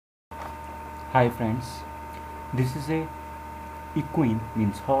Hi friends, this is a equine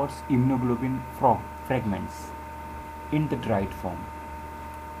means horse immunoglobulin fragments in the dried form,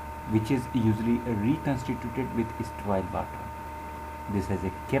 which is usually reconstituted with sterile water. This has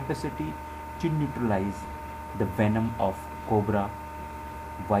a capacity to neutralize the venom of cobra,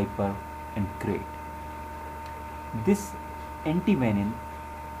 viper and crate. This antivenom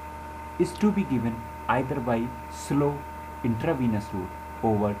is to be given either by slow intravenous route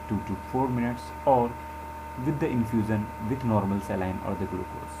over 2 to 4 minutes or with the infusion with normal saline or the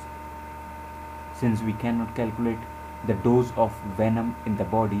glucose. Since we cannot calculate the dose of venom in the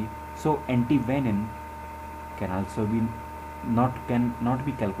body, so antivenom cannot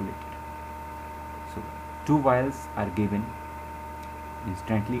be calculated. So 2 vials are given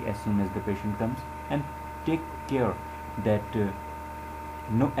instantly as soon as the patient comes, and take care that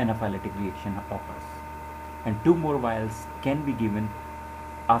no anaphylactic reaction occurs, and 2 more vials can be given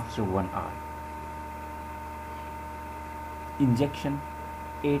after 1 hour. Injection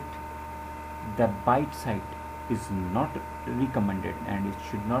at the bite site is not recommended and it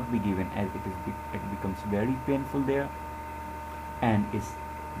should not be given, as it becomes very painful there and is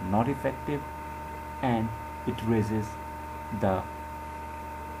not effective, and it raises the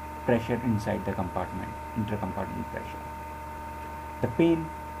pressure inside the compartment, intercompartment pressure. The pain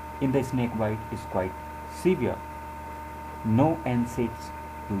in the snake bite is quite severe. No NSAIDs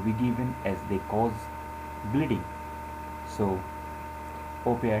to be given as they cause bleeding. So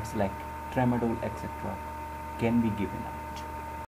opiates like tramadol etc. can be given up.